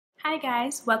Hi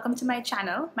guys, welcome to my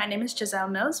channel. My name is Giselle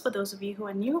Mills. For those of you who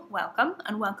are new, welcome,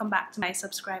 and welcome back to my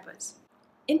subscribers.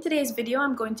 In today's video,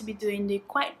 I'm going to be doing the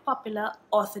quite popular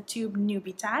AUTHORTUBE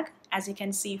Newbie Tag, as you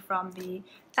can see from the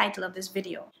title of this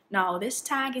video. Now, this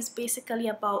tag is basically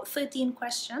about 13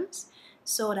 questions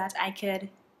so that I could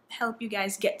help you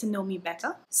guys get to know me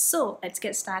better. So, let's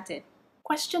get started.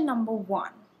 Question number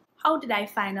 1. How did I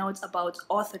find out about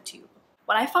AUTHORTUBE?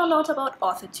 Well, I found out about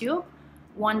AUTHORTUBE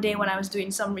one day when I was doing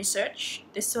some research.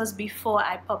 This was before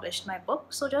I published my book,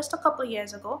 so just a couple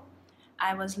years ago.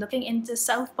 I was looking into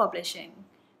self-publishing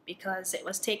because it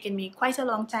was taking me quite a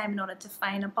long time in order to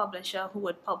find a publisher who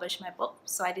would publish my book.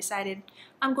 So I decided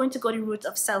I'm going to go the route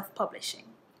of self-publishing.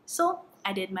 So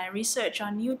I did my research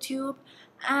on YouTube,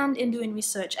 and in doing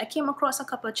research I came across a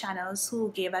couple of channels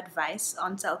who gave advice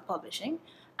on self-publishing,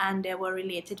 and there were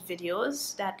related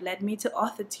videos that led me to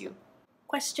AUTHORTUBE.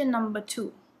 Question number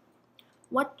 2.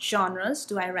 What genres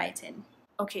do I write in?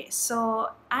 Okay,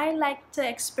 so I like to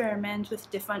experiment with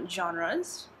different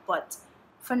genres, but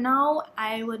for now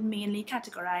I would mainly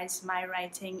categorize my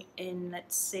writing in,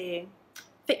 let's say,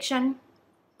 fiction,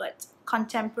 but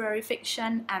contemporary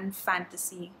fiction and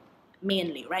fantasy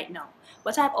mainly right now.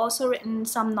 But I've also written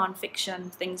some non-fiction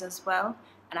things as well,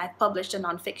 and I've published a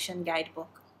non-fiction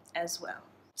guidebook as well.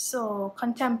 So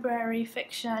contemporary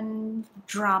fiction,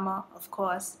 drama of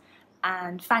course,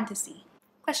 and fantasy.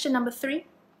 Question number 3.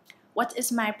 What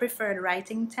is my preferred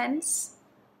writing tense,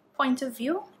 point of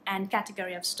view, and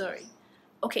category of story?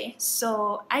 Okay,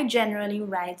 so I generally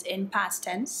write in past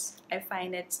tense. I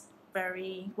find it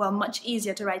much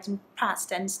easier to write in past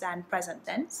tense than present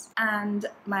tense. And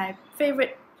my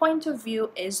favorite point of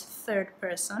view is third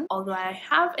person, although I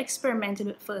have experimented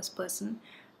with first person.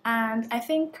 And I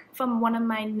think from one of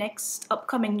my next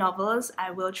upcoming novels,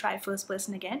 I will try first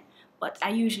person again, but I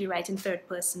usually write in third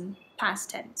person,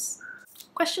 past tense.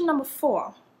 Question number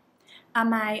 4.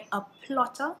 Am I a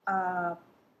plotter, a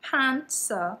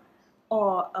pantser,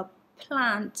 or a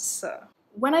plantser?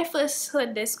 When I first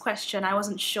heard this question, I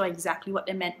wasn't sure exactly what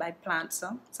they meant by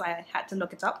plantser, so I had to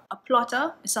look it up. A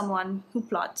plotter is someone who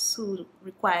plots, who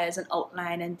requires an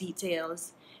outline and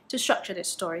details to structure the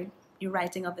story, the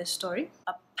writing of this story.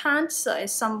 A pantser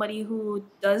is somebody who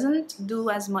doesn't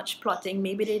do as much plotting.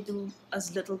 Maybe they do a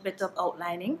little bit of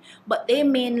outlining, but they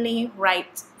mainly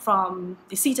write from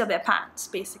the seat of their pants,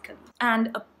 basically. And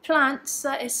a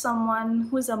plantser is someone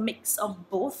who's a mix of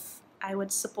both, I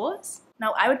would suppose.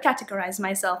 Now, I would categorize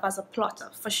myself as a plotter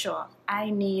for sure.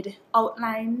 I need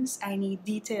outlines, I need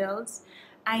details,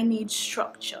 I need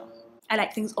structure. I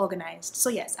like things organized.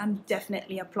 So yes, I'm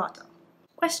definitely a plotter.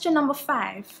 Question number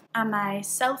 5. Am I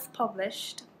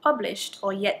self-published, published,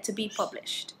 or yet to be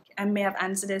published? I may have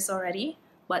answered this already,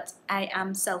 but I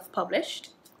am self-published.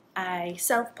 I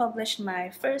self-published my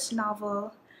first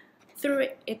novel, Through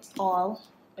It All,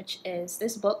 which is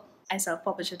this book. I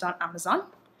self-published it on Amazon.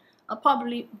 I'll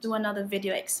probably do another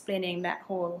video explaining that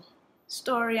whole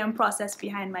story and process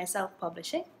behind my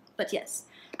self-publishing. But yes,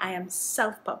 I am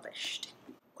self-published.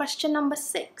 Question number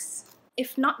 6.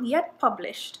 If not yet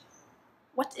published,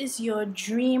 what is your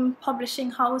dream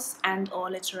publishing house and or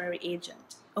literary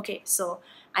agent? Okay, so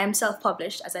I am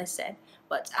self-published, as I said,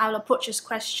 but I'll approach this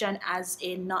question as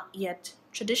a not yet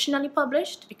traditionally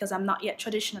published, because I'm not yet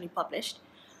traditionally published.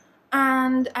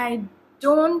 And I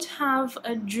don't have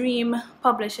a dream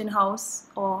publishing house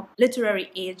or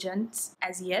literary agent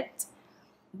as yet.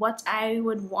 What I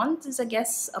would want is, I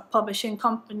guess, a publishing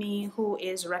company who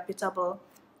is reputable,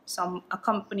 a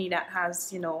company that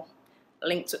has,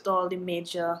 links with all the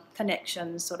major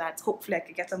connections, so that hopefully I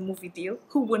could get a movie deal.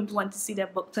 Who wouldn't want to see their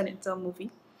book turn into a movie?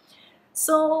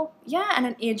 So yeah, and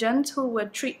an agent who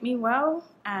would treat me well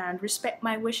and respect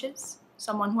my wishes.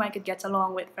 Someone who I could get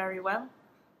along with very well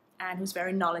and who's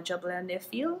very knowledgeable in their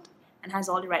field and has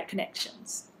all the right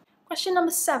connections. Question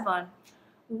number 7.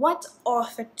 What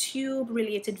AUTHORTUBE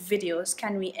related videos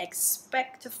can we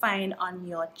expect to find on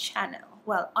your channel?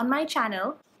 Well, on my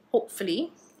channel,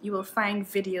 hopefully, you will find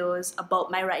videos about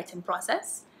my writing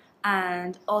process,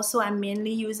 and also I'm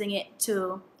mainly using it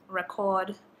to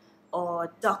record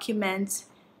or document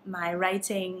my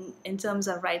writing in terms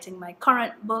of writing my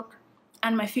current book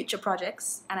and my future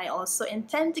projects. And I also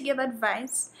intend to give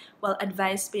advice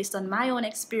based on my own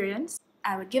experience.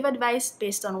 I would give advice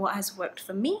based on what has worked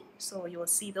for me, so you will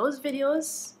see those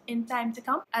videos in time to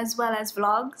come, as well as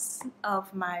vlogs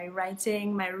of my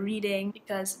writing, my reading,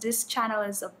 because this channel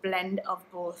is a blend of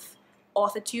both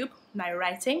AUTHORTUBE, my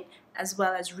writing, as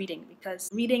well as reading,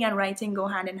 because reading and writing go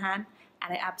hand in hand,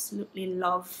 and I absolutely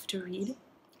love to read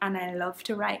and I love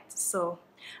to write. So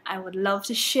I would love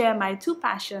to share my two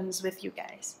passions with you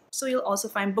guys. So you'll also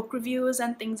find book reviews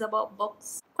and things about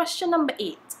books. Question number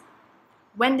 8.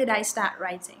 When did I start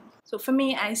writing? So for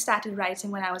me, I started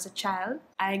writing when I was a child.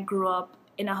 I grew up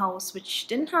in a house which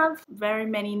didn't have very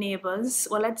many neighbors.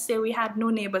 Well, let's say we had no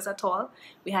neighbors at all.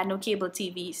 We had no cable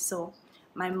TV, so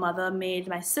my mother made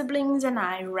my siblings and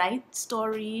I write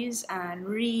stories and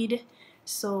read.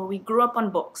 So we grew up on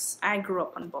books. I grew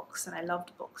up on books and I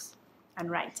loved books and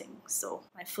writing. So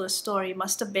my first story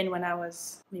must have been when I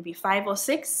was maybe 5 or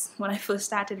 6 when I first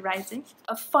started writing.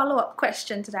 A follow-up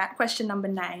question to that, question number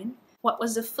 9. What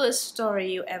was the first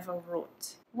story you ever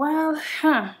wrote? Well,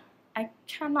 I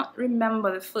cannot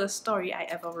remember the first story I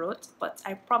ever wrote, but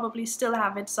I probably still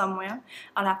have it somewhere.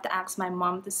 I'll have to ask my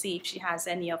mom to see if she has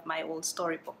any of my old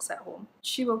storybooks at home.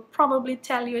 She will probably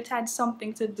tell you it had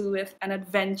something to do with an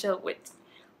adventure with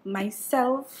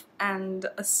myself and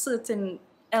a certain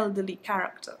elderly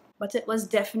character. But it was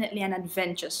definitely an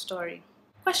adventure story.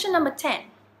 Question number 10.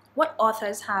 What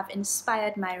authors have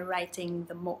inspired my writing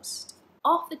the most?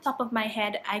 Off the top of my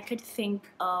head, I could think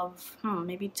of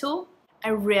maybe 2. I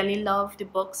really love the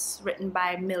books written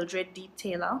by Mildred D.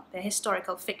 Taylor. They're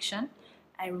historical fiction.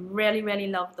 I really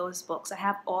love those books. I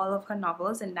have all of her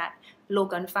novels in that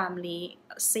Logan family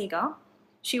saga.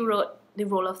 She wrote The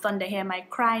Roll of Thunder, Hear My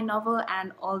Cry novel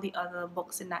and all the other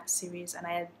books in that series, and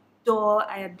I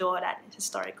adore that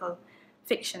historical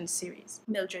fiction series.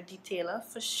 Mildred D. Taylor,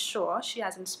 for sure, she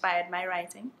has inspired my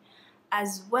writing.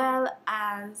 As well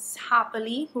as Harper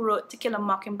Lee, who wrote To Kill a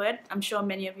Mockingbird. I'm sure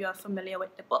many of you are familiar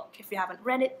with the book. If you haven't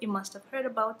read it, you must have heard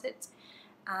about it.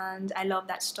 And I love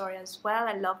that story as well.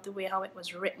 I love the way how it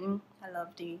was written. I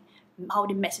love how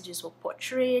the messages were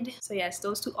portrayed. So yes,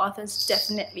 those 2 authors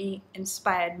definitely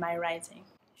inspired my writing.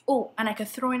 Oh, and I could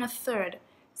throw in a third.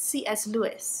 C.S.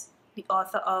 Lewis, the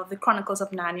author of The Chronicles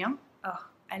of Narnia. Oh,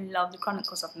 I love The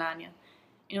Chronicles of Narnia.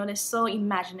 You know, they're so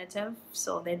imaginative,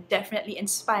 so they definitely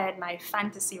inspired my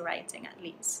fantasy writing at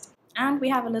least. And we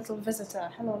have a little visitor.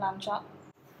 Hello, Lamb Chop.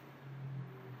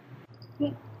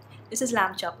 This is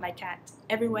Lamb Chop, my cat.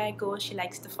 Everywhere I go, she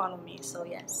likes to follow me, so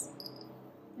yes.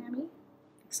 Mammy,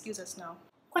 excuse us now.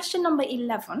 Question number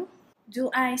 11.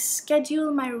 Do I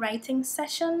schedule my writing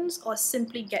sessions or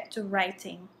simply get to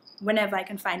writing whenever I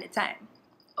can find the time?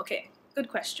 Okay. Good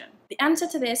question. The answer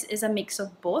to this is a mix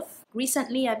of both.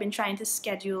 Recently, I've been trying to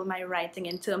schedule my writing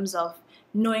in terms of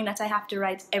knowing that I have to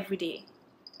write every day,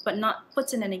 but not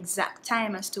putting an exact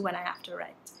time as to when I have to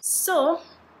write. So,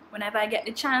 whenever I get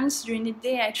the chance during the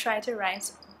day, I try to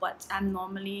write, but I'm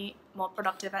normally more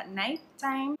productive at night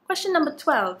time. Question number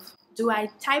 12. Do I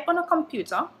type on a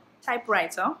computer,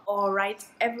 typewriter, or write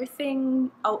everything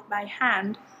out by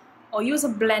hand, or use a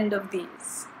blend of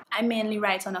these? I mainly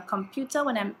write on a computer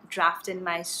when I'm drafting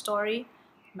my story,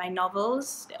 my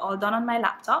novels. They're all done on my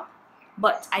laptop,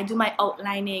 but I do my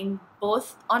outlining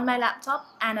both on my laptop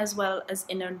and as well as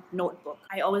in a notebook.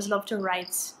 I always love to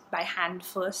write by hand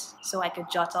first, so I could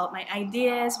jot out my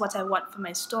ideas, what I want for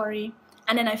my story,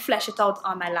 and then I flesh it out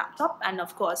on my laptop and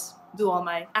of course do all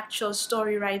my actual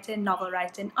story writing, novel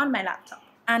writing on my laptop.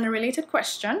 And a related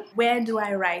question, where do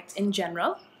I write in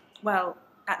general? Well,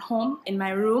 at home, in my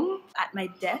room, at my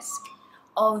desk.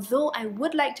 Although I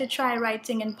would like to try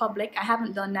writing in public, I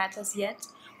haven't done that as yet.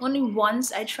 Only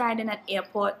once I tried in an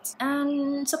airport,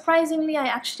 and surprisingly I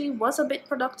actually was a bit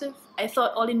productive. I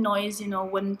thought all the noise,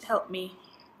 wouldn't help me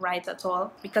write at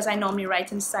all, because I normally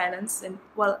write in silence, and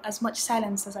well, as much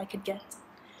silence as I could get.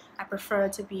 I prefer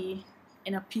to be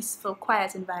in a peaceful,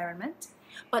 quiet environment.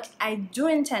 But I do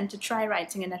intend to try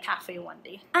writing in a cafe one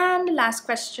day. And last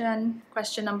question,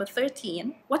 question number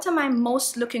 13. What am I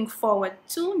most looking forward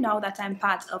to now that I'm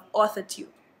part of AUTHORTUBE?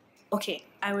 Okay,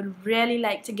 I would really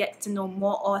like to get to know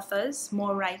more authors,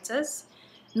 more writers,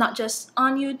 not just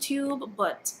on YouTube,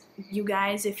 but you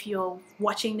guys, if you're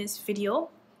watching this video,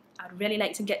 I'd really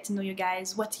like to get to know you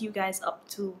guys. What are you guys up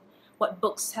to? What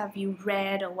books have you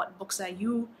read, or what books are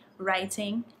you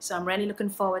writing? So I'm really looking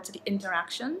forward to the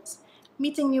interactions,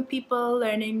 meeting new people,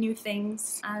 learning new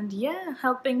things, and yeah,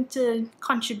 helping to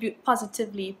contribute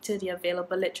positively to the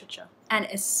available literature, and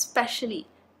especially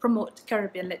promote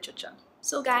Caribbean literature.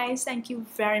 So guys, thank you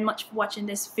very much for watching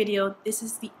this video. This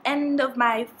is the end of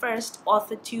my first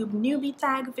AUTHORTUBE Newbie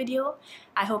Tag video.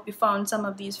 I hope you found some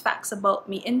of these facts about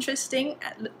me interesting,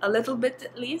 a little bit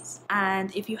at least.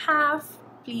 And if you have,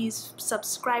 please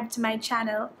subscribe to my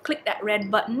channel. Click that red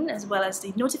button as well as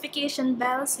the notification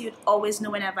bell so you'd always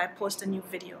know whenever I post a new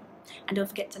video. And don't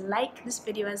forget to like this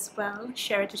video as well,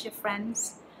 share it with your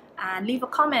friends. and leave a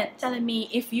comment telling me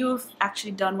if you've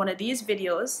actually done one of these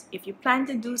videos, if you plan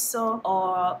to do so,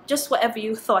 or just whatever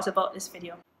you thought about this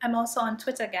video. I'm also on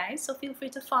Twitter, guys, so feel free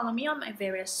to follow me on my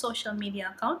various social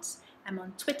media accounts. I'm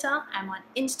on Twitter, I'm on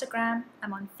Instagram,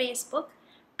 I'm on Facebook,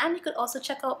 and you could also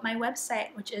check out my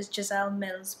website, which is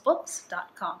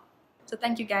gisellemillsbooks.com. So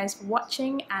thank you guys for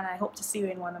watching, and I hope to see you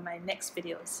in one of my next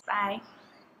videos. Bye!